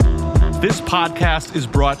This podcast is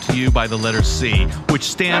brought to you by the letter C, which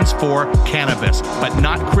stands for cannabis, but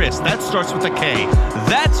not Chris. That starts with a K.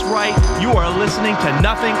 That's right. You are listening to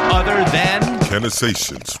nothing other than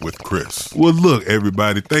Conversations with Chris. Well, look,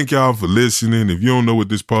 everybody, thank y'all for listening. If you don't know what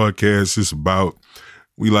this podcast is about,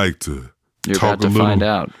 we like to You're talk about to a little. find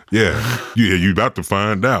out. Yeah, you're about to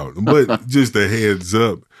find out. But just a heads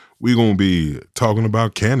up, we're going to be talking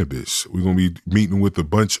about cannabis. We're going to be meeting with a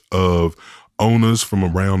bunch of owners from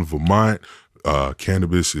around Vermont.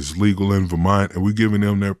 Cannabis is legal in Vermont, and we're giving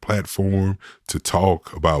them their platform to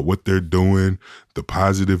talk about what they're doing, the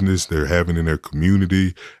positiveness they're having in their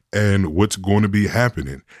community, and what's going to be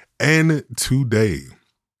happening. And today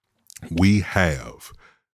we have,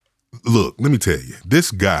 look, let me tell you,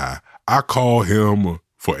 this guy, I call him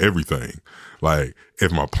for everything. Like,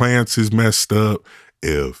 if my plants is messed up,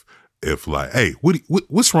 if like, hey,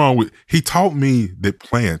 what's wrong with, he taught me that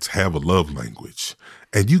plants have a love language.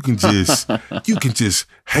 And you can just,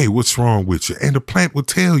 hey, what's wrong with you? And the plant will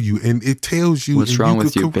tell you, and it tells you. What's wrong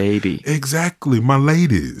with your baby? Exactly. My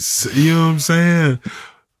ladies. You know what I'm saying?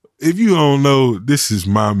 If you don't know, this is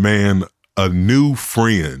my man, a new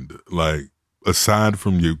friend. Like, aside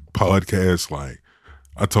from your podcast, like,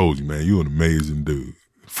 I told you, man, you're an amazing dude.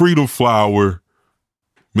 Freedom Flower,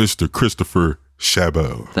 Mr. Christopher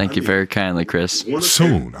Chabot. Thank you very kindly, Chris.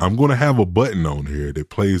 Soon, I'm going to have a button on here that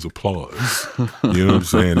plays applause. You know what I'm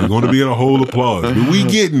saying? There's going to be a whole applause. But we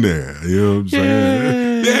getting there. You know what I'm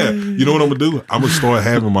saying? Yeah. You know what I'm going to do? I'm going to start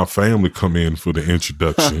having my family come in for the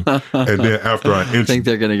introduction. And then after I think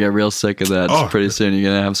they're going to get real sick of that. Pretty soon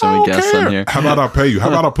you're going to have so many guests on here. How about I pay you? How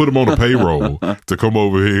about I put them on a payroll to come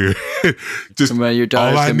over here? Just your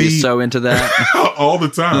daughter's going to be so into that. All the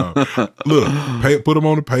time. Look, put them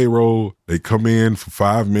on the payroll. They come in for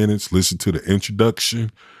 5 minutes, listen to the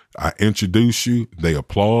introduction. I introduce you, they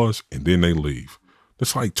applause, and then they leave.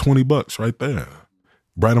 That's like $20 right there.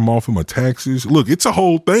 Write them off of my taxes. Look, it's a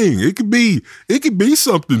whole thing. It could be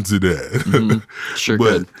something to that. Mm-hmm. Sure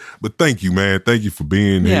could. But thank you, man. Thank you for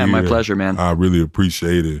being here. Yeah, my pleasure, man. I really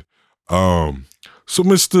appreciate it. So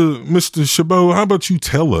Mr. Chabot, how about you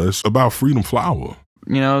tell us about Freedom Flower?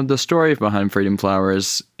 You know, the story behind Freedom Flower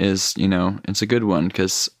is it's a good one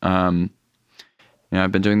because,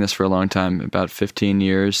 I've been doing this for a long time, about 15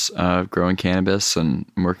 years of growing cannabis and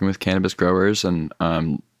working with cannabis growers and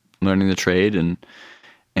learning the trade and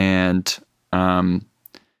in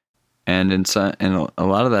a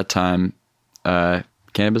lot of that time,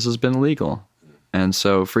 cannabis has been illegal, and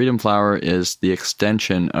so Freedom Flower is the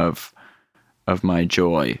extension of my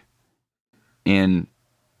joy in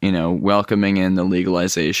welcoming in the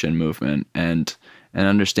legalization movement and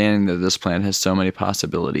understanding that this plant has so many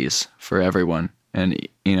possibilities for everyone. And,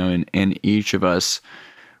 in each of us,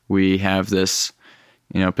 we have this,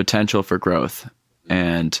 potential for growth.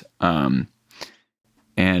 And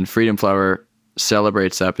Freedom Flower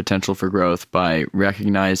celebrates that potential for growth by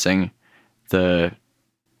recognizing the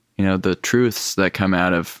truths that come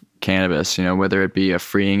out of cannabis, whether it be a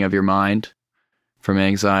freeing of your mind from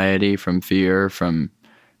anxiety, from fear, from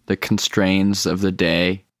the constraints of the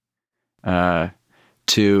day,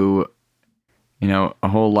 to a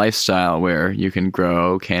whole lifestyle where you can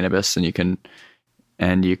grow cannabis and you can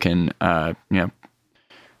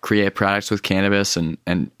create products with cannabis and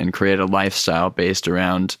create a lifestyle based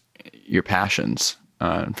around your passions.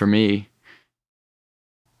 For me,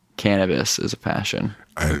 cannabis is a passion.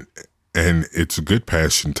 And it's a good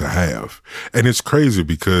passion to have. And it's crazy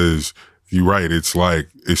because you're right. It's like,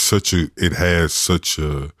 it has such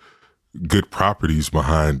a good properties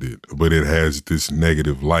behind it, but it has this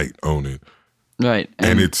negative light on it. Right.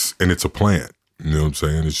 And it's a plant. You know what I'm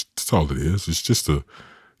saying? It's all it is. It's just you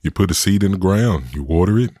put a seed in the ground, you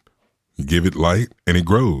water it, you give it light, and it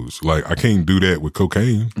grows. Like, I can't do that with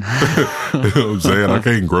cocaine. You know what I'm saying? I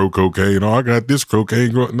can't grow cocaine. Oh, I got this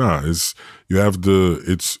cocaine grow. Nah, it's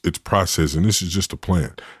processing. This is just a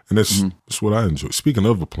plant. And that's what I enjoy. Speaking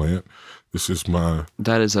of a plant, this is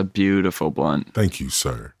that is a beautiful blunt. Thank you,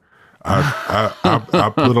 sir. I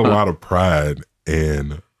put a lot of pride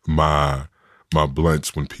in my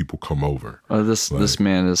blunts when people come over. Oh, this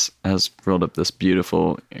man has rolled up this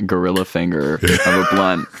beautiful gorilla finger of a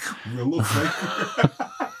blunt. Gorilla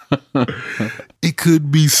finger? It could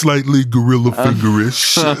be slightly gorilla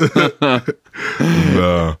fingerish.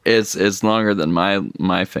 It's longer than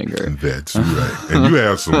my finger. That's right. And you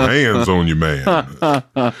have some hands on you, man.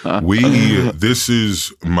 This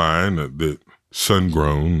is mine that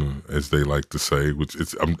sun-grown, as they like to say, which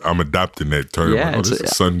I'm adopting that term. Yeah, this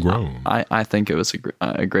is sun-grown. I think it was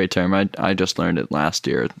a great term. I just learned it last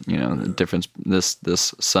year. The difference this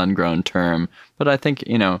sun-grown term. But I think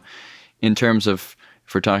in terms of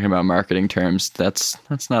if we're talking about marketing terms, that's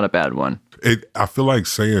not a bad one. I feel like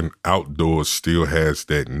saying outdoors still has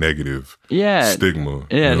that negative stigma.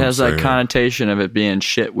 Yeah, it has that connotation of it being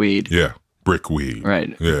shit weed. Yeah, brick weed.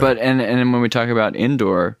 Right. Yeah. But and when we talk about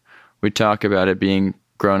indoor, we talk about it being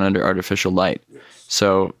grown under artificial light.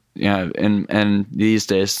 So yeah, and these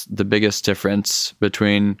days the biggest difference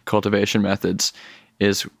between cultivation methods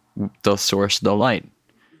is the source of the light.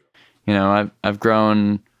 You know, I've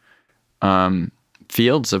grown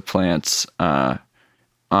fields of plants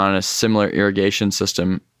on a similar irrigation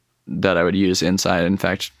system that I would use inside. In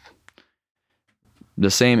fact, the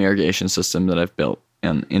same irrigation system that I've built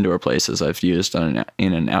in indoor places I've used in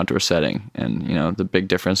an outdoor setting. And, you know, the big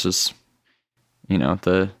difference is, you know,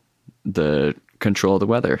 the control of the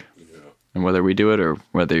weather and whether we do it or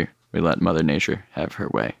whether we let Mother Nature have her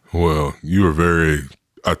way. Well, you are very,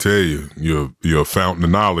 I tell you, you're a fountain of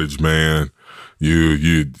knowledge, man. Yeah.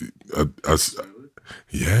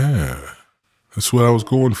 That's what I was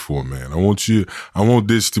going for, man. I want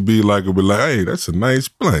this to be like, hey, that's a nice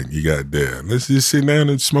blunt you got there. Let's just sit down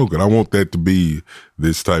and smoke it. I want that to be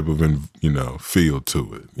this type of, feel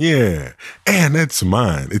to it. Yeah. And that's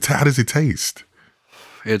mine. How does it taste?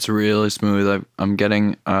 It's really smooth. I'm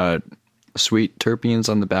getting sweet terpenes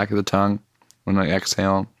on the back of the tongue when I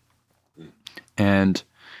exhale, and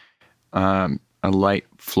a light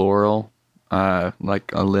floral, like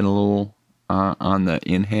a linalool on the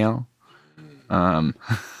inhale.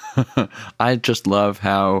 I just love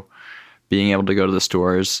how being able to go to the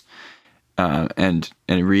stores and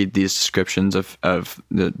read these descriptions of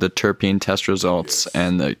the terpene test results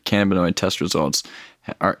and the cannabinoid test results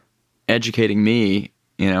are educating me,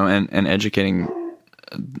 and educating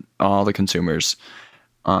all the consumers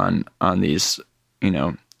on these,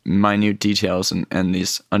 minute details and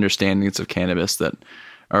these understandings of cannabis that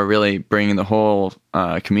are really bringing the whole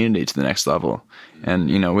community to the next level.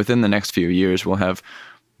 And, within the next few years, we'll have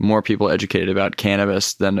more people educated about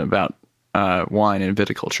cannabis than about wine and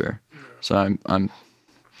viticulture. So I'm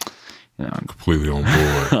completely on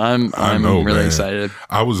board. I'm really excited.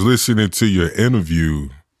 I was listening to your interview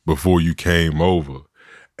before you came over,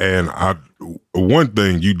 and one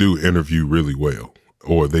thing, you do interview really well,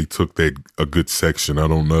 or they took a good section. I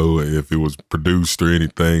don't know if it was produced or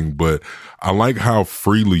anything, but I like how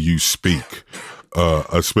freely you speak,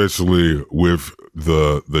 especially with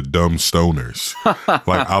the dumb stoners.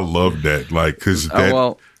 Like, I love that. Like, because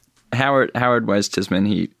that. Howard Weiss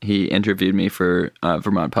Tisman, he interviewed me for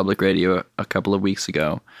Vermont Public Radio a couple of weeks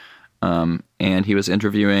ago, and he was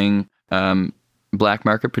interviewing black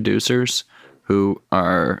market producers who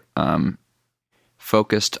are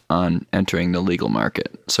focused on entering the legal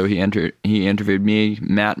market. So he interviewed me,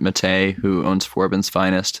 Matt Matei, who owns Forbin's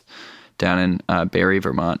Finest down in Barrie,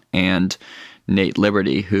 Vermont, and Nate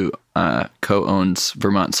Liberty, who co-owns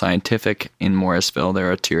Vermont Scientific in Morrisville.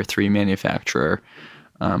 They're a tier 3 manufacturer.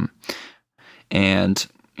 And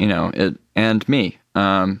me,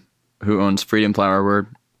 who owns Freedom Flower. We're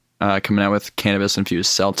coming out with cannabis-infused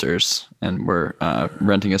seltzers, and we're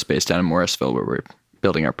renting a space down in Morrisville where we're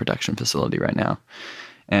building our production facility right now.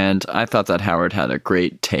 And I thought that Howard had a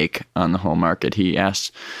great take on the whole market. He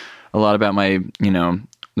asked a lot about my, the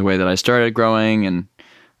way that I started growing and,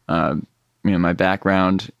 my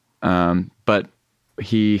background. But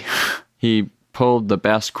he pulled the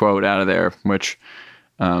best quote out of there, which,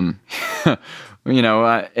 it's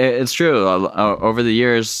true. Over the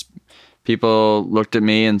years, people looked at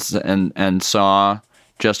me and saw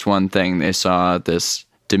just one thing. They saw this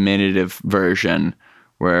diminutive version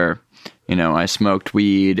where, I smoked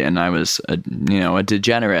weed and I was a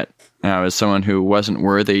degenerate. And I was someone who wasn't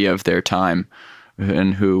worthy of their time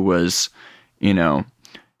and who was,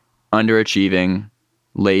 underachieving,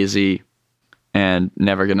 lazy, and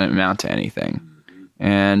never going to amount to anything.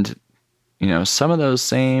 And, some of those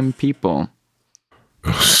same people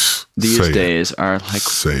these days are like,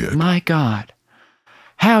 my God,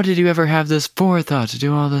 how did you ever have this forethought to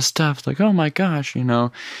do all this stuff? Like, oh my gosh,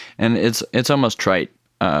 and it's almost trite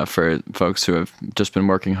for folks who have just been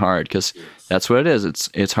working hard, because that's what it is.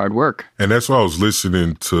 It's hard work. And that's why I was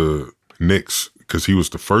listening to Nick's, because he was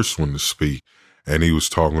the first one to speak, and he was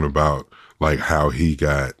talking about like how he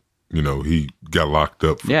got, he got locked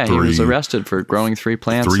up for he was arrested for growing 3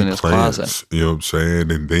 plants in his closet. You know what I'm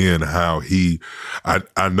saying? And then how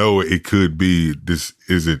I know it could be, this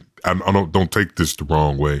isn't, I don't take this the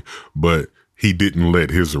wrong way, but he didn't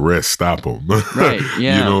let his arrest stop him. Right,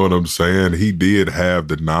 yeah. You know what I'm saying? He did have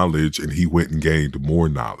the knowledge, and he went and gained more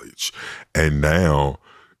knowledge. And now,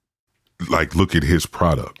 like, look at his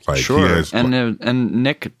product. Like, sure. He has, and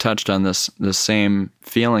Nick touched on the same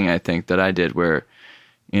feeling, I think, that I did, where,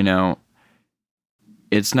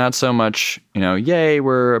 it's not so much, yay,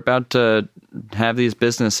 we're about to have these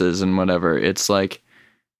businesses and whatever. It's like,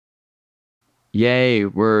 yay,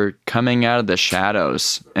 we're coming out of the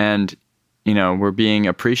shadows, and, we're being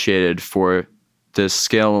appreciated for the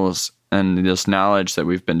skills and this knowledge that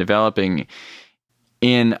we've been developing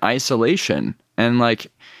in isolation. And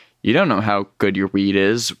like, you don't know how good your weed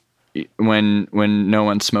is when no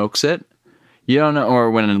one smokes it. You don't know,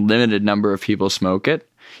 or when a limited number of people smoke it.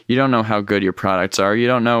 You don't know how good your products are. You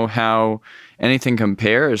don't know how anything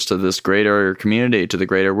compares to this greater community, to the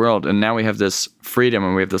greater world. And now we have this freedom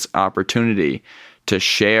and we have this opportunity to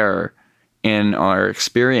share in our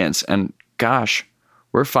experience. And gosh,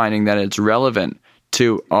 we're finding that it's relevant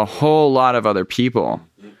to a whole lot of other people.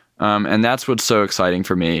 And that's what's so exciting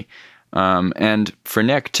for me. And for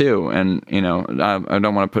Nick too. And, I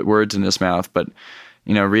don't want to put words in his mouth, but,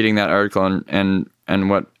 reading that article and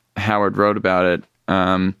what Howard wrote about it,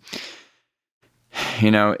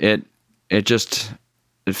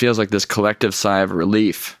 it feels like this collective sigh of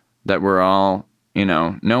relief that we're all,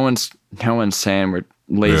 no one's saying we're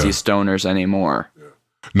lazy stoners anymore.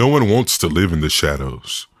 No one wants to live in the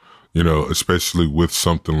shadows, especially with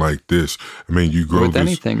something like this. I mean, you grow with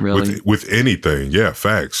anything, really. With anything, yeah,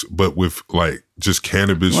 facts. But with like just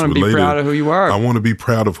cannabis related, you want to be proud of who you are. I want to be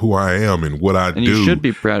proud of who I am and what I do. And you should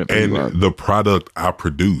be proud of who you are. And the product I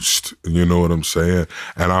produced, you know what I'm saying?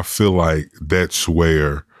 And I feel like that's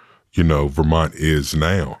where, Vermont is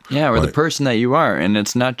now. Yeah, or the person that you are. And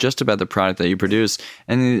it's not just about the product that you produce.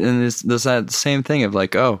 And it's that same thing of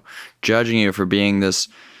like, judging you for being this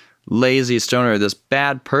lazy stoner, this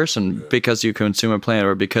bad person because you consume a plant,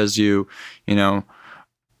 or because you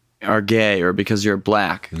are gay, or because you're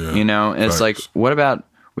black. And it's like, what about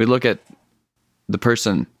we look at the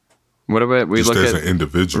person? What about we just look as at an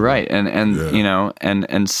individual, right?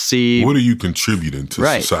 And see, what are you contributing to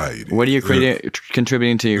society? What are you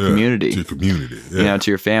contributing to your community? To your community,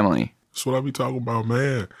 to your family. That's what I be talking about,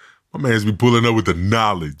 man. My man's be pulling up with the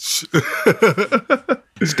knowledge.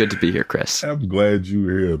 It's good to be here, Chris. I'm glad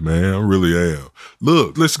you're here, man. I really am.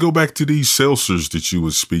 Look, let's go back to these seltzers that you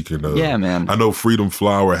were speaking of. Yeah, man. I know Freedom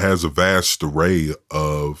Flower has a vast array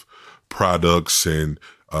of products and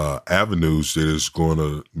avenues that it's going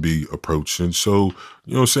to be approaching. So,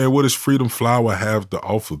 what does Freedom Flower have to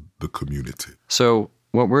offer the community? So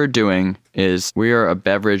what we're doing is we are a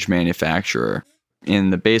beverage manufacturer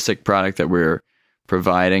in the basic product that we're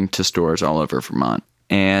providing to stores all over Vermont.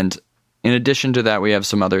 And in addition to that, we have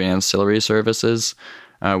some other ancillary services.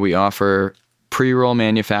 We offer pre-roll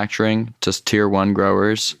manufacturing to Tier 1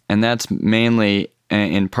 growers, and that's mainly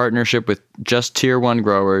in partnership with just Tier 1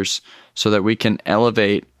 growers so that we can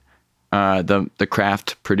elevate the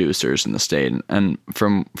craft producers in the state. And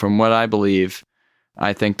from what I believe,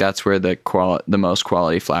 I think that's where the most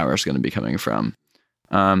quality flower is going to be coming from.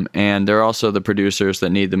 And they're also the producers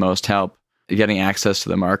that need the most help getting access to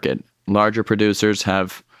the market. Larger producers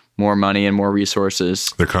have more money and more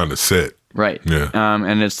resources. They're kind of set. Right. Yeah.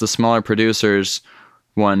 And it's the smaller producers,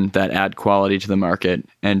 one, that add quality to the market,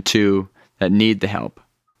 and two, that need the help.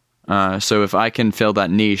 So if I can fill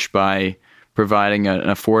that niche by providing an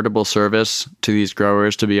affordable service to these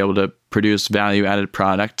growers to be able to produce value-added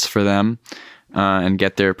products for them and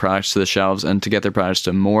get their products to the shelves and to get their products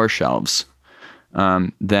to more shelves,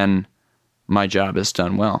 then my job is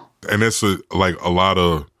done well. And that's a lot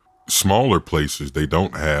of smaller places, they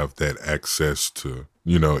don't have that access to,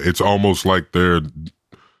 it's almost like they're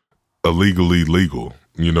illegally legal.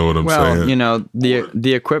 You know what I'm saying? Well,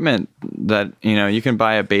 the equipment that, you can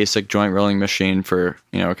buy a basic joint rolling machine for,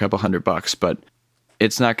 a couple $100, but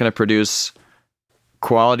it's not going to produce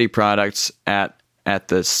quality products at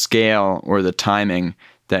the scale or the timing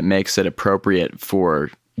that makes it appropriate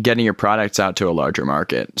for getting your products out to a larger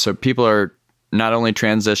market. So people are not only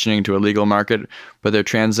transitioning to a legal market, but they're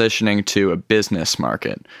transitioning to a business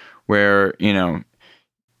market where,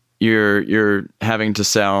 you're having to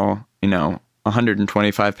sell,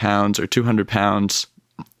 125 pounds or 200 pounds,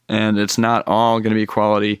 and it's not all going to be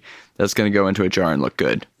quality that's going to go into a jar and look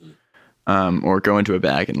good, or go into a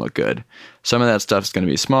bag and look good. Some of that stuff is going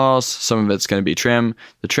to be smalls. Some of it's going to be trim.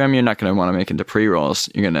 The trim you're not going to want to make into pre-rolls.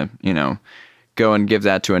 You're going to, go and give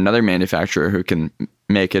that to another manufacturer who can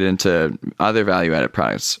make it into other value-added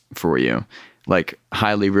products for you, like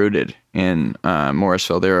Highly Rooted in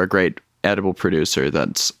Morrisville. They're a great edible producer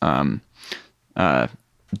that's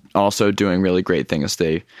also doing really great things.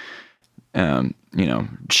 They,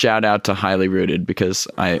 shout out to Highly Rooted, because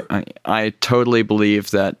I totally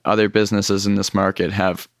believe that other businesses in this market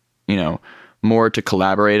have, more to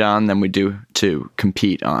collaborate on than we do to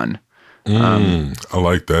compete on. I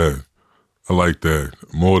like that. I like that.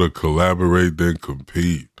 More to collaborate than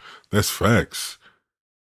compete. That's facts.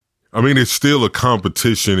 I mean, it's still a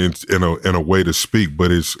competition in a way to speak,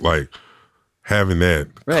 but it's like having that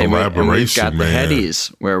collaboration, and we've got man. the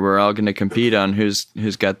Headies, where we're all going to compete on who's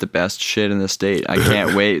got the best shit in the state. I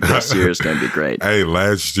can't wait. This year is going to be great. Hey,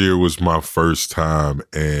 last year was my first time,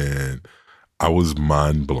 and I was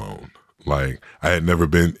mind blown. Like, I had never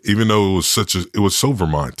been, even though it was so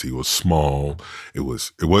Vermont-y. It was small.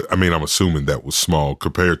 I mean, I'm assuming that was small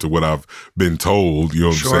compared to what I've been told. You know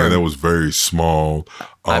what I'm saying? That was very small.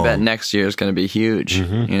 I bet next year is going to be huge,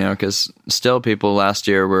 you know, because still people last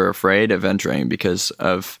year were afraid of entering because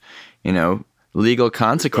of, you know, legal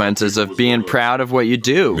consequences of being proud of what you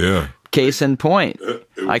do. Yeah. Case in point.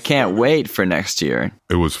 I can't wait for next year.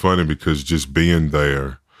 It was funny because just being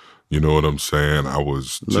there, you know what I'm saying? I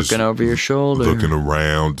was just looking over your shoulder, looking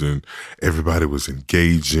around, and everybody was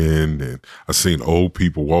engaging, and I seen old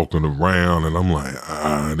people walking around, and I'm like,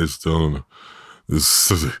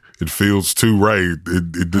 it feels too right.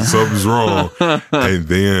 Something's wrong. And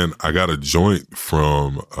then I got a joint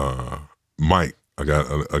from Mike. I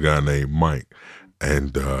got a guy named Mike,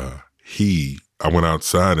 and I went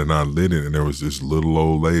outside and I lit it, and there was this little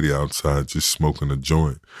old lady outside just smoking a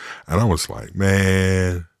joint, and I was like,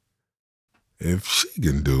 man, if she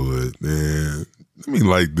can do it, then let me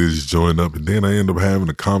light this joint up. And then I end up having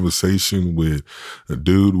a conversation with a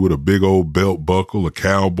dude with a big old belt buckle, a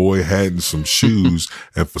cowboy hat, and some shoes.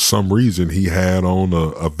 And for some reason, he had on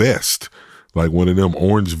a vest, like one of them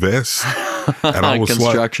orange vests. And I was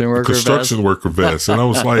construction worker vest. And I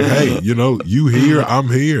was like, hey, you know, you here, I'm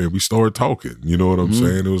here. And we started talking. You know what I'm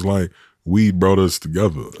saying? It was like weed brought us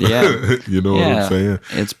together. Yeah. You know what I'm saying?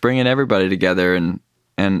 It's bringing everybody together. And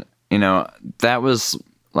you know, that was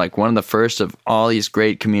like one of the first of all these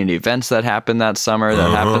great community events that happened that summer,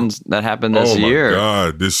 that happened this year. Oh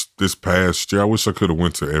my God, this past year, I wish I could have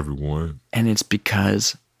went to everyone. And it's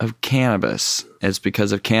because of cannabis. It's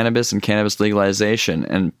because of cannabis and cannabis legalization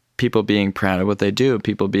and people being proud of what they do,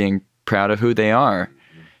 people being proud of who they are.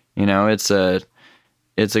 You know, it's a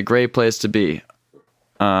great place to be.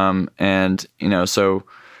 And you know, so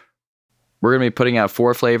we're going to be putting out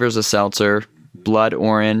 4 flavors of seltzer: blood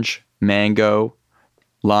orange, mango,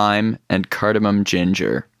 lime, and cardamom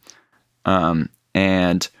ginger.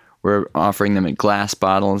 And we're offering them in glass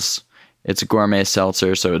bottles. It's a gourmet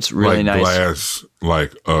seltzer, so it's really nice. Glass,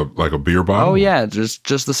 like a beer bottle? Oh, yeah,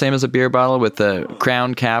 just the same as a beer bottle with the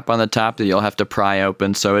crown cap on the top that you'll have to pry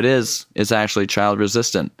open. So it's actually child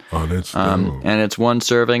resistant. Oh, that's dope. And it's 1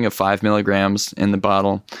 serving of 5 milligrams in the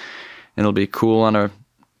bottle. It'll be cool on a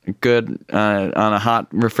hot,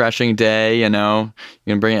 refreshing day. You know,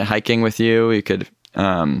 you can bring it hiking with you. You could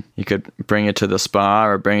bring it to the spa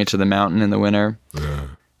or bring it to the mountain in the winter. Yeah.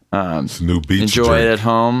 It's a new beach enjoy drink. it at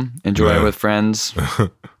home. Enjoy it with friends.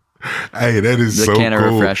 Hey, that is so cool. The Canna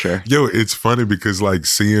Refresher. Yo, it's funny because like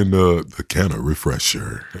seeing the Canna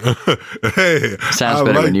Refresher. Hey, sounds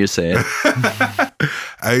better when you say it.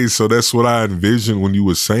 Hey, so that's what I envisioned when you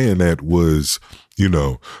were saying that was, you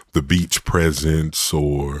know, the beach presence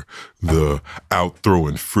or the out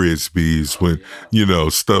throwing frisbees when, you know,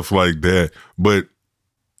 stuff like that. But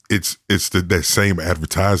it's that same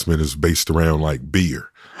advertisement is based around like beer.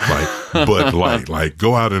 Like Bud Light, like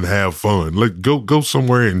go out and have fun. Like go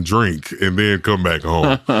somewhere and drink and then come back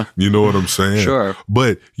home. You know what I'm saying? Sure.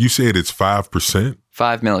 But you said it's 5%?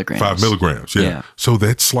 5 milligrams. 5 milligrams, yeah. So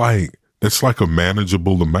that's like a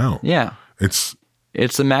manageable amount. Yeah. It's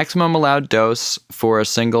the maximum allowed dose for a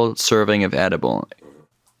single serving of edible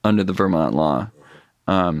under the Vermont law.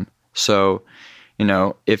 So, you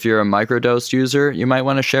know, if you're a microdose user, you might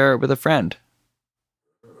want to share it with a friend.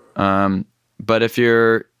 But if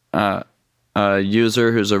you're a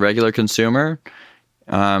user who's a regular consumer,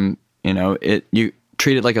 you know, you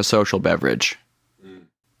treat it like a social beverage.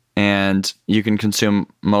 And you can consume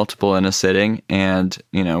multiple in a sitting and,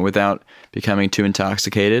 you know, without becoming too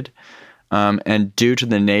intoxicated. And due to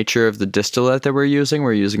the nature of the distillate that we're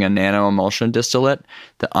using a nano emulsion distillate,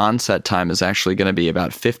 the onset time is actually going to be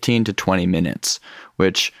about 15 to 20 minutes,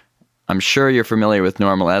 which I'm sure you're familiar with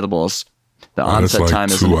normal edibles. The onset time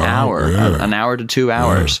is an hour, an hour to 2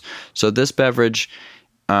 hours. Yeah. So this beverage,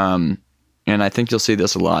 and I think you'll see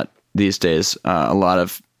this a lot these days, a lot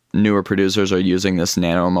of newer producers are using this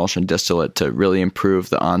nano emulsion distillate to really improve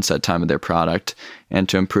the onset time of their product and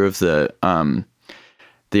to improve the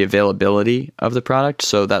availability of the product.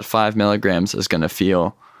 So that 5 milligrams is going to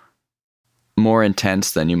feel more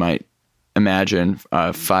intense than you might imagine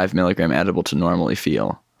a 5 milligram edible to normally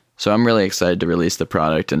feel. So I'm really excited to release the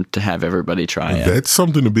product and to have everybody try it. That's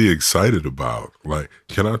something to be excited about. Like,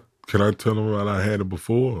 can I tell them that I had it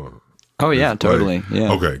before? Oh, yeah, totally.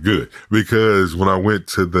 Yeah. Okay, good. Because when I went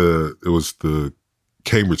to it was the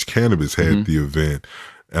Cambridge Cannabis had the event,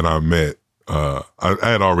 and I met, I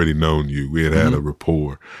had already known you. We had a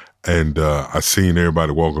rapport. And I seen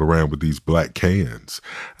everybody walking around with these black cans.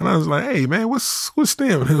 And I was like, hey, man, what's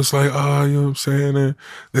them? And he was like, oh, you know what I'm saying?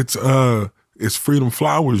 It's Freedom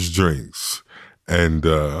Flowers drinks. And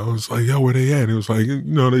I was like, yo, where they at? And it was like,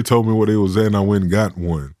 they told me where they was at, and I went and got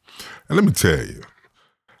one. And let me tell you,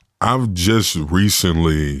 I've just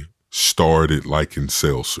recently started liking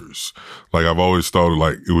seltzers. Like, I've always thought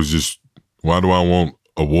like it was just, why do I want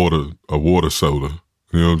a water soda?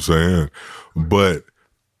 You know what I'm saying? But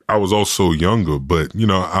I was also younger, but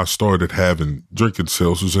I started drinking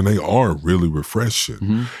seltzers, and they are really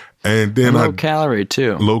refreshing. And then low calorie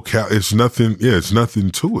too. It's nothing. Yeah, it's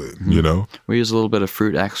nothing to it. We use a little bit of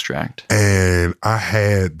fruit extract. And I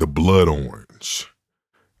had the blood orange.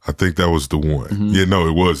 I think that was the one. Yeah, no,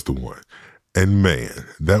 it was the one. And man,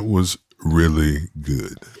 that was really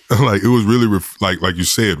good. Like, it was really like you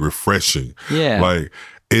said, refreshing. Yeah.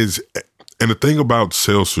 And the thing about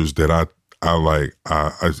seltzers that I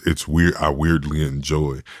it's weird. I weirdly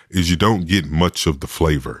enjoy is you don't get much of the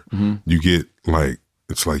flavor. You get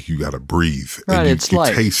it's like you got to breathe, right, and you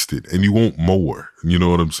taste it, and you want more. You know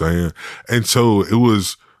what I'm saying? And so it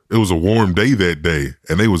was a warm day that day,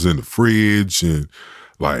 and they was in the fridge, and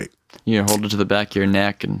hold it to the back of your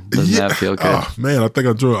neck, and doesn't that feel good? Oh, man, I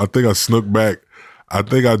think I snuck back. I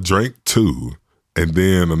think I drank 2. And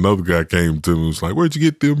then another guy came to me and was like, where'd you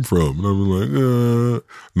get them from? And I was like,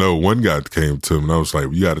 no, one guy came to me, and I was like,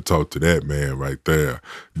 well, you got to talk to that man right there.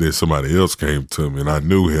 Then somebody else came to me, and I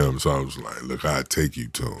knew him. So I was like, look, I'll take you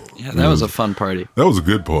to him. Yeah, that was a fun party. That was a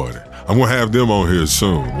good party. I'm going to have them on here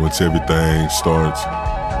soon once everything starts.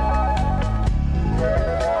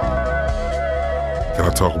 Can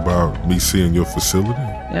I talk about me seeing your facility?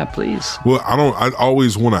 Yeah, please. Well, I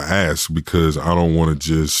always want to ask because I don't want to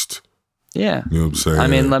just... Yeah. You know what I'm saying? I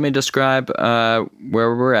mean, let me describe where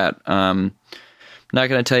we're at. Not going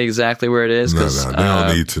to tell you exactly where it is because they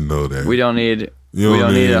don't need to know that. We don't need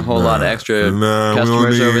a whole lot of extra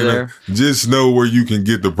customers over there. Just know where you can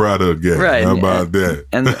get the product at. Right. How about that?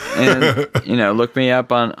 And look me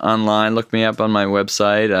up online. Look me up on my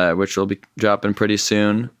website, which will be dropping pretty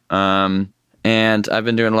soon. And I've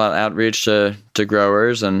been doing a lot of outreach to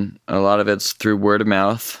growers, and a lot of it's through word of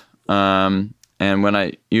mouth. And when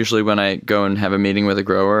I go and have a meeting with a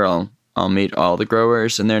grower, I'll meet all the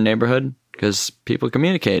growers in their neighborhood because people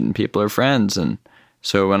communicate and people are friends. And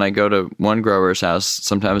so when I go to one grower's house,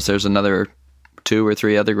 sometimes there's another 2 or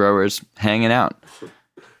 3 other growers hanging out.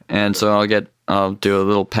 And so I'll do a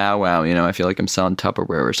little powwow. I feel like I'm selling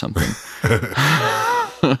Tupperware or something.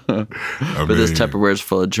 This Tupperware is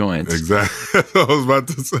full of joints. Exactly. I was about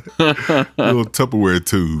to say little Tupperware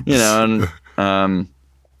tubes. And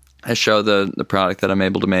I show the product that I'm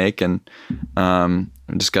able to make, and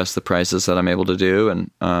discuss the prices that I'm able to do.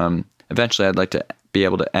 And eventually I'd like to be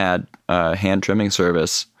able to add a hand trimming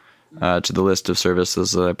service to the list of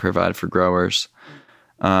services that I provide for growers.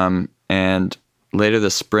 And later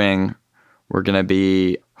this spring, we're going to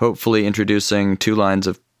be hopefully introducing 2 lines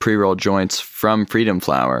of pre-roll joints from Freedom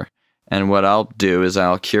Flower. And what I'll do is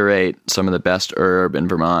I'll curate some of the best herb in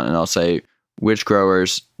Vermont, and I'll say, which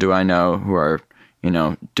growers do I know who are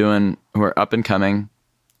who are up and coming,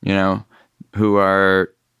 who are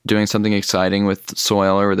doing something exciting with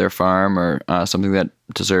soil or their farm, or something that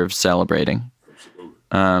deserves celebrating.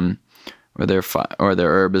 Or their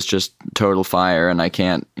herb is just total fire and I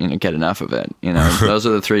can't, get enough of it. Those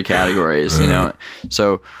are the 3 categories,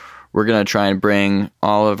 So we're going to try and bring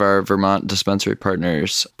all of our Vermont dispensary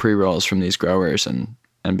partners pre-rolls from these growers and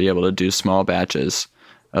be able to do small batches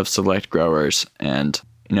of select growers and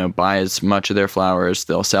buy as much of their flowers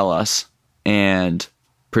they'll sell us, and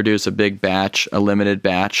produce a big batch, a limited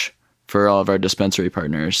batch for all of our dispensary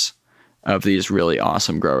partners of these really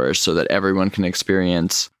awesome growers, so that everyone can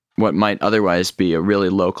experience what might otherwise be a really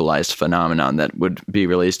localized phenomenon that would be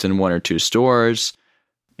released in 1 or 2 stores,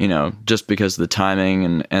 just because of the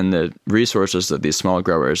timing and the resources that these small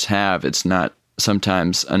growers have. It's not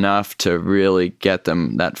sometimes enough to really get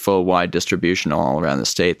them that full wide distribution all around the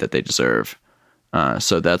state that they deserve.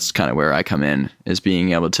 So that's kind of where I come in, is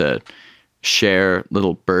being able to share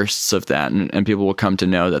little bursts of that. And people will come to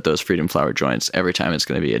know that those Freedom Flower joints, every time it's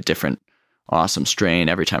going to be a different awesome strain,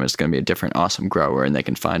 every time it's going to be a different awesome grower, and they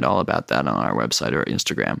can find all about that on our website or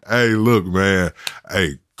Instagram. Hey, look, man.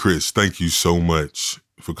 Hey, Chris, thank you so much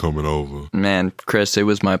for coming over. Man, Chris, it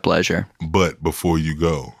was my pleasure. But before you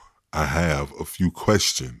go, I have a few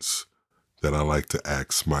questions that I like to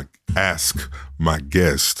ask my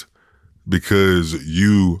guest because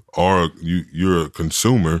you're a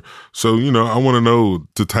consumer. So, I want to know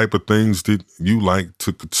the type of things that you like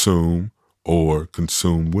to consume or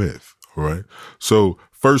consume with. All right. So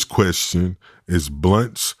first question is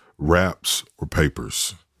blunts, wraps, or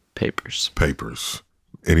papers? Papers.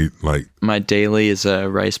 Any like my daily is a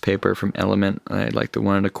rice paper from Element. I like the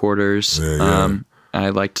 1 1/4. Yeah. I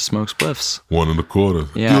like to smoke spliffs. 1 1/4.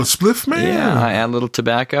 Yeah. You're a spliff man? Yeah, I add a little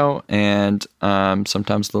tobacco and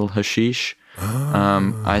sometimes a little hashish.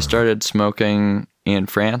 I started smoking in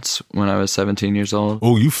France when I was 17 years old.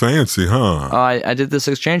 Oh, you fancy, huh? I did this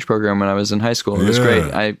exchange program when I was in high school. It was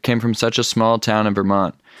great. I came from such a small town in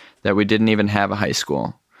Vermont that we didn't even have a high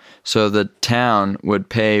school. So the town would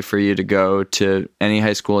pay for you to go to any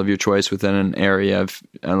high school of your choice within an area of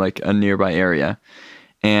like a nearby area.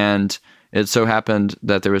 And it so happened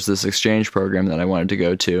that there was this exchange program that I wanted to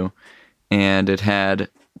go to, and it had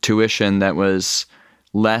tuition that was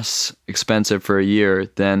less expensive for a year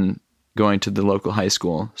than going to the local high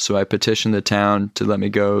school. So I petitioned the town to let me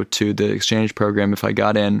go to the exchange program if I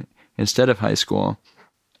got in instead of high school.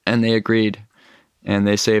 And they agreed, and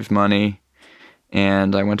they saved money.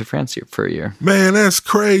 And I went to France for a year. Man, that's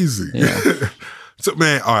crazy. Yeah. So,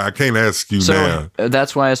 man, all right, I can't ask you now.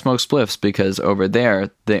 That's why I smoke spliffs, because over there,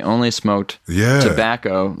 they only smoked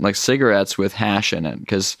tobacco, like cigarettes with hash in it.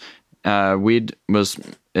 Because weed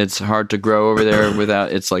it's hard to grow over there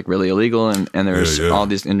without, it's like really illegal. And there's all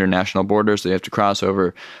these international borders that you have to cross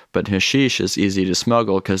over. But hashish is easy to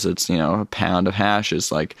smuggle because it's, a pound of hash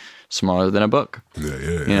is like smaller than a book.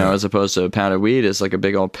 As opposed to a pound of weed is like a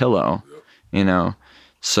big old pillow.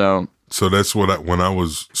 So that's what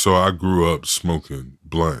I grew up smoking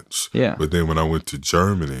blunts. Yeah. But then when I went to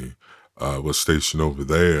Germany, was stationed over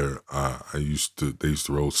there, they used to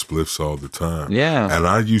roll spliffs all the time. Yeah. And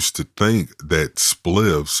I used to think that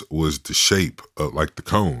spliffs was the shape of like the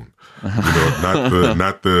cone. Not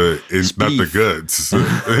the guts. You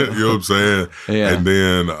know what I'm saying? Yeah. And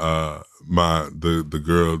then the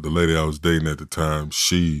lady I was dating at the time,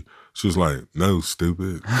 she was like, no,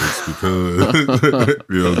 stupid. It's because,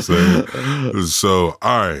 you know what I'm saying? So,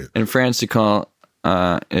 all right. In France, you call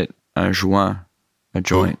it un joint, a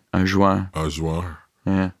joint, un joint. Un joint.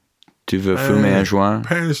 Yeah. Tu veux fumer un joint?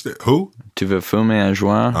 Who? Tu veux fumer un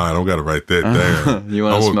joint? I don't got to write that down. You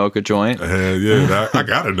want to smoke a joint? Yeah, I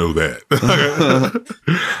got to know that.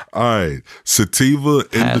 All right. Sativa,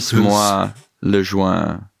 Passe-moi le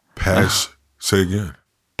joint. Say again.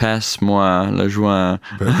 Passe-moi le joint.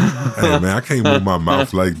 Hey, man, I can't move my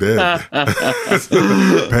mouth like that.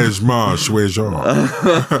 Passe-moi,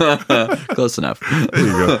 close enough. There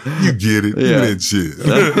you go. You get it. Yeah. You that shit.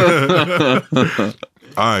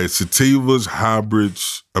 All right, sativas,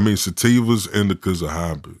 hybrids. Sativas, indicas, or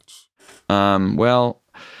hybrids. Well,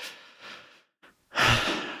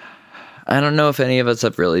 I don't know if any of us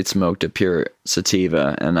have really smoked a pure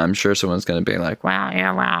sativa, and I'm sure someone's going to be like, "Well,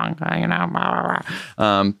 you're wrong," blah, blah,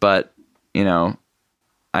 blah. But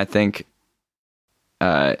I think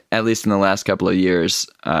at least in the last couple of years,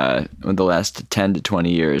 in the last 10 to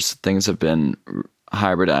 20 years, things have been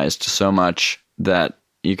hybridized so much that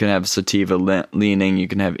you can have sativa leaning, you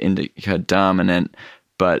can have indica dominant,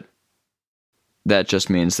 but that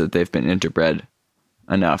just means that they've been interbred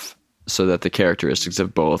enough so that the characteristics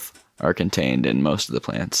of both are contained in most of the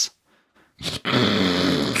plants.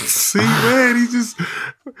 See, man,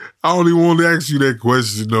 I don't even want to ask you that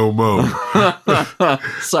question no more.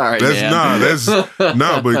 Sorry, but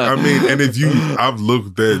I've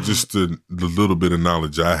looked at just the little bit of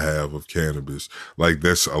knowledge I have of cannabis. Like,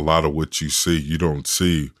 that's a lot of what you see. You don't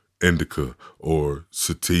see indica or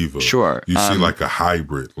sativa. Sure. You see like a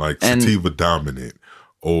hybrid, like sativa dominant,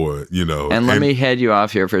 or, And let me head you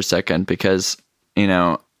off here for a second, because,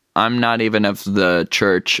 I'm not even of the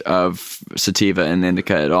church of sativa and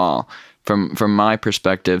indica at all. From my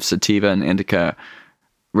perspective, sativa and indica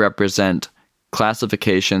represent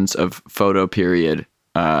classifications of photoperiod.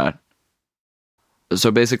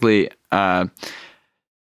 So basically,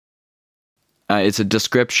 it's a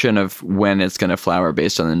description of when it's going to flower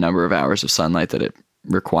based on the number of hours of sunlight that it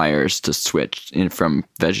requires to switch from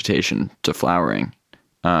vegetation to flowering,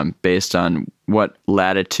 based on what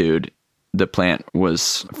latitude the plant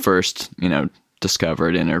was first,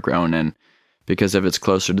 discovered in or grown in. Because if it's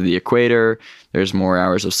closer to the equator, there's more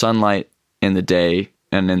hours of sunlight in the day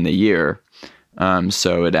and in the year.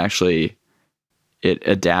 So it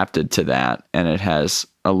adapted to that, and it has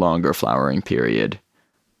a longer flowering period.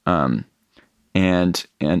 And an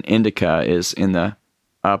indica is in the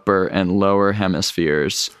upper and lower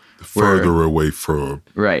hemispheres further away from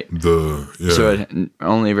right. So it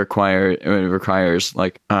only requires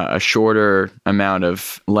like a shorter amount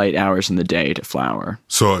of light hours in the day to flower.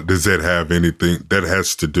 So does that have anything that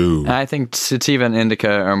has to do? I think sativa and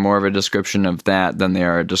indica are more of a description of that than they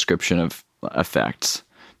are a description of effects,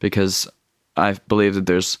 because I believe that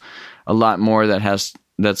there's a lot more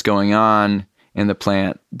that's going on in the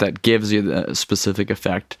plant that gives you the specific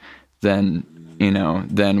effect than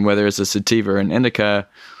whether it's a sativa or an indica,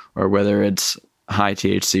 or whether it's high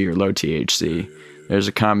THC or low THC. There's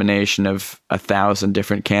a combination of 1,000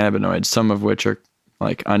 different cannabinoids, some of which are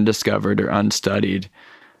like undiscovered or unstudied,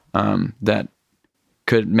 that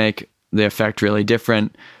could make the effect really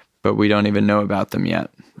different, but we don't even know about them yet,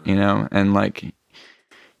 and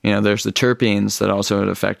there's the terpenes that also have an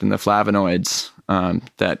effect in the flavonoids,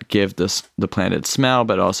 that give the plant its smell,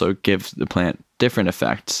 but also give the plant different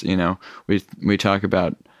effects. We talk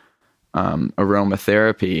about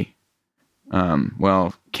aromatherapy.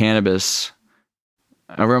 Well, cannabis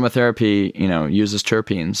aromatherapy, uses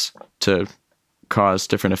terpenes to cause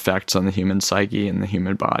different effects on the human psyche and the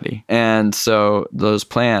human body. And so those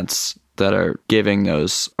plants that are giving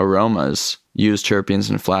those aromas use terpenes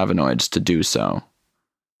and flavonoids to do so.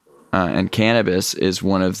 And cannabis is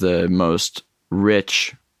one of the most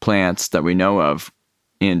rich plants that we know of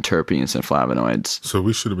in terpenes and flavonoids. So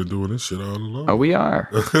we should have been doing this shit all along. Oh, we are.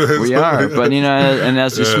 We are. But, and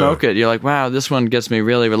as you smoke it, you're like, wow, this one gets me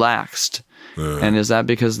really relaxed. Yeah. And is that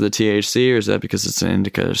because of the THC, or is that because it's an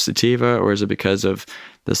indica or sativa, or is it because of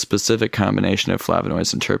the specific combination of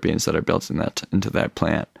flavonoids and terpenes that are built into that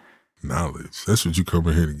plant? Knowledge. That's what you come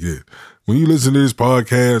in here to get. When you listen to this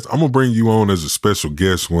podcast, I'm going to bring you on as a special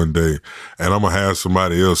guest one day, and I'm going to have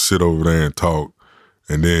somebody else sit over there and talk.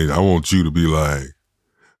 And then I want you to be like,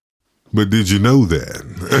 but did you know that?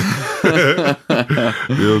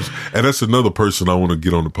 And that's another person I want to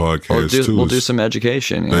get on the podcast too. We'll do some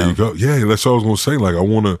education. There you go. Yeah, that's what I was going to say. Like, I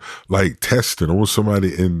want to test it. I want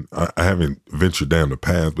somebody I haven't ventured down the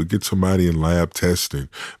path, but get somebody in lab testing,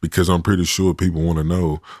 because I'm pretty sure people want to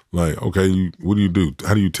know, like, okay, what do you do?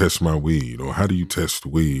 How do you test my weed? Or how do you test the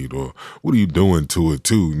weed? Or what are you doing to it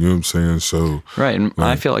too? You know what I'm saying? So right. And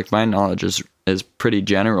I feel like my knowledge is pretty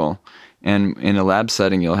general. And in a lab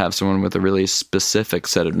setting, you'll have someone with a really specific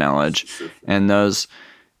set of knowledge, and those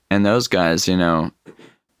guys,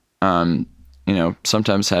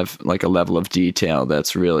 sometimes have like a level of detail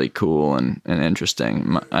that's really cool and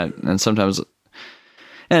interesting.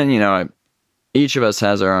 Each of us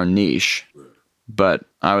has our own niche, but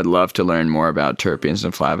I would love to learn more about terpenes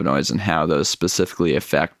and flavonoids and how those specifically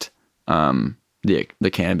affect the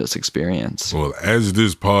cannabis experience. Well, as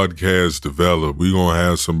this podcast develops, we're going to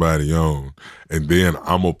have somebody on, and then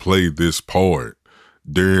I'm going to play this part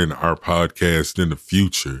during our podcast in the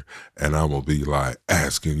future, and I'm going to be like,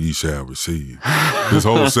 asking ye shall receive. This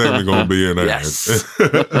whole segment going to be in there. Yes.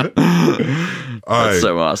 That's right.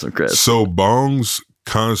 So awesome, Chris. So bongs,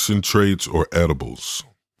 concentrates, or edibles?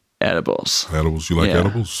 Edibles. Edibles. You like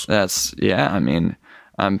edibles?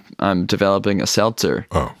 I'm developing a seltzer.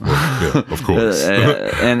 Oh, well, yeah, of course.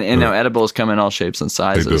 and edibles come in all shapes and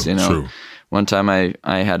sizes. They do, true. One time I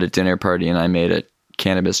had a dinner party and I made a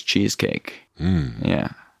cannabis cheesecake. Yeah,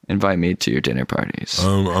 invite me to your dinner parties.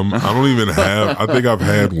 I don't even have. I think I've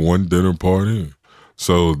had one dinner party,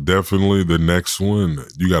 so definitely the next one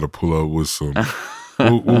you got to pull up with some.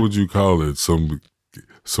 what would you call it? Some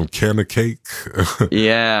can of cake?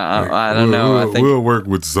 Yeah, I don't know. I think we'll work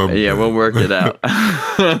with something. Yeah, we'll work it out.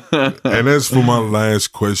 And as for my last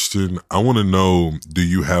question, I want to know, do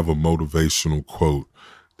you have a motivational quote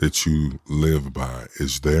that you live by?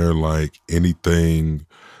 Is there like anything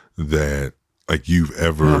that like you've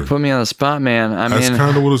ever... put me on the spot, man. That's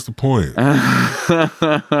kind of what is the point.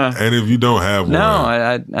 And if you don't have one... No,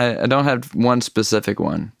 I don't have one specific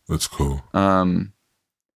one. That's cool.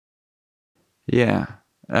 Yeah.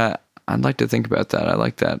 I'd like to think about that. I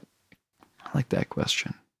like that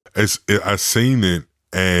question. I've seen it,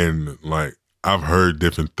 and like I've heard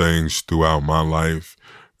different things throughout my life,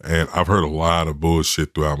 and I've heard a lot of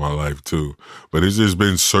bullshit throughout my life too. But it's just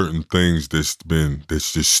been certain things that's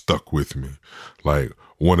just stuck with me. Like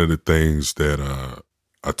one of the things that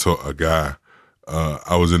I told a guy,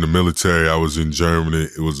 I was in the military. I was in Germany.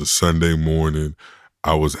 It was a Sunday morning.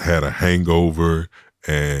 I had a hangover.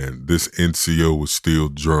 And this NCO was still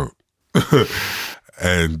drunk.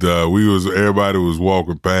 And everybody was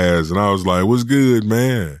walking past, and I was like, "What's good,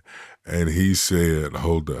 man?" And he said,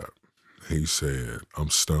 "Hold up." He said, "I'm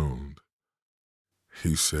stoned."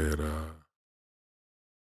 He said,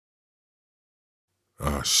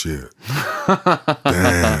 "Oh shit.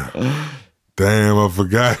 Damn. Damn, I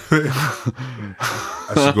forgot.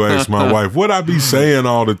 I should go ask my wife. What I be saying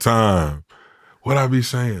all the time? What I be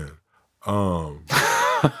saying? I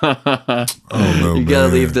don't know, you gotta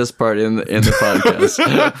leave this part in the podcast.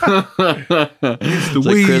 It's like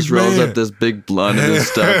weed, Chris rolls man. up this big blunt and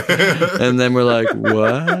stuff, and then we're like,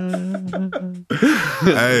 "What?"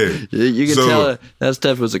 Hey, you can so, tell that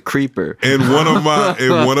stuff was a creeper. in one of my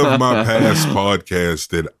past podcasts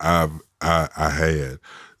that I had,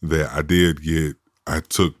 that I did get, I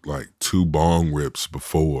took like 2 bong rips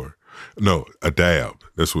before. No, a dab.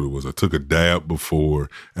 That's what it was. I took a dab before,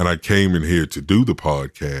 and I came in here to do the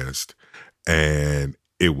podcast, and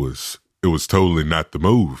it was totally not the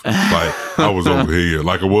move. Like, I was over here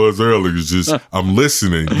like I was earlier. It's just, I'm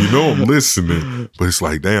listening. You know I'm listening. But it's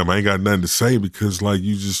like, damn, I ain't got nothing to say because, like,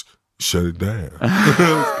 you just shut it down.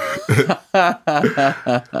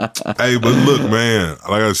 Hey, but look, man,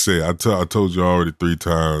 like I said, I told you already 3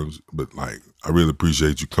 times, but, like, I really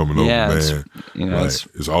appreciate you coming over, man.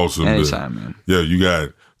 It's awesome. Anytime, man. Yeah, you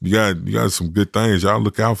got some good things. Y'all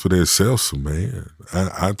look out for that seltzer, man.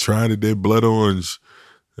 I tried it. That blood orange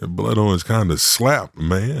kind of slapped,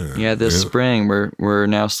 man. Yeah, this spring we're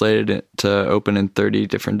now slated to open in 30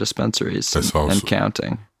 different dispensaries. That's awesome. And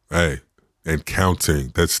counting. Hey, and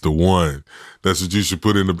counting. That's the one. That's what you should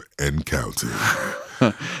put in the and counting.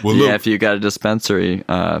 Well, yeah, look, if you got a dispensary,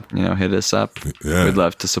 hit us up. Yeah, we'd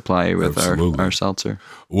love to supply you with absolutely. our seltzer.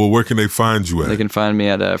 Well, where can they find you at? They can find me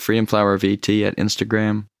at Freedom Flower VT at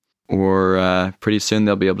Instagram, or pretty soon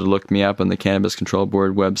they'll be able to look me up on the Cannabis Control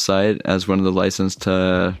Board website as one of the licensed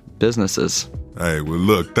businesses. Hey, well,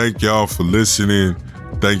 look, thank y'all for listening.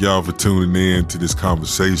 Thank y'all for tuning in to this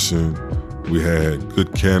conversation. We had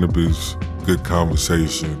good cannabis, good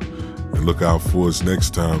conversation. And look out for us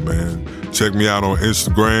next time, man. Check me out on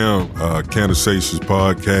Instagram, Cannasations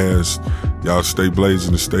Podcast. Y'all stay blazing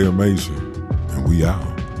and stay amazing. And we out.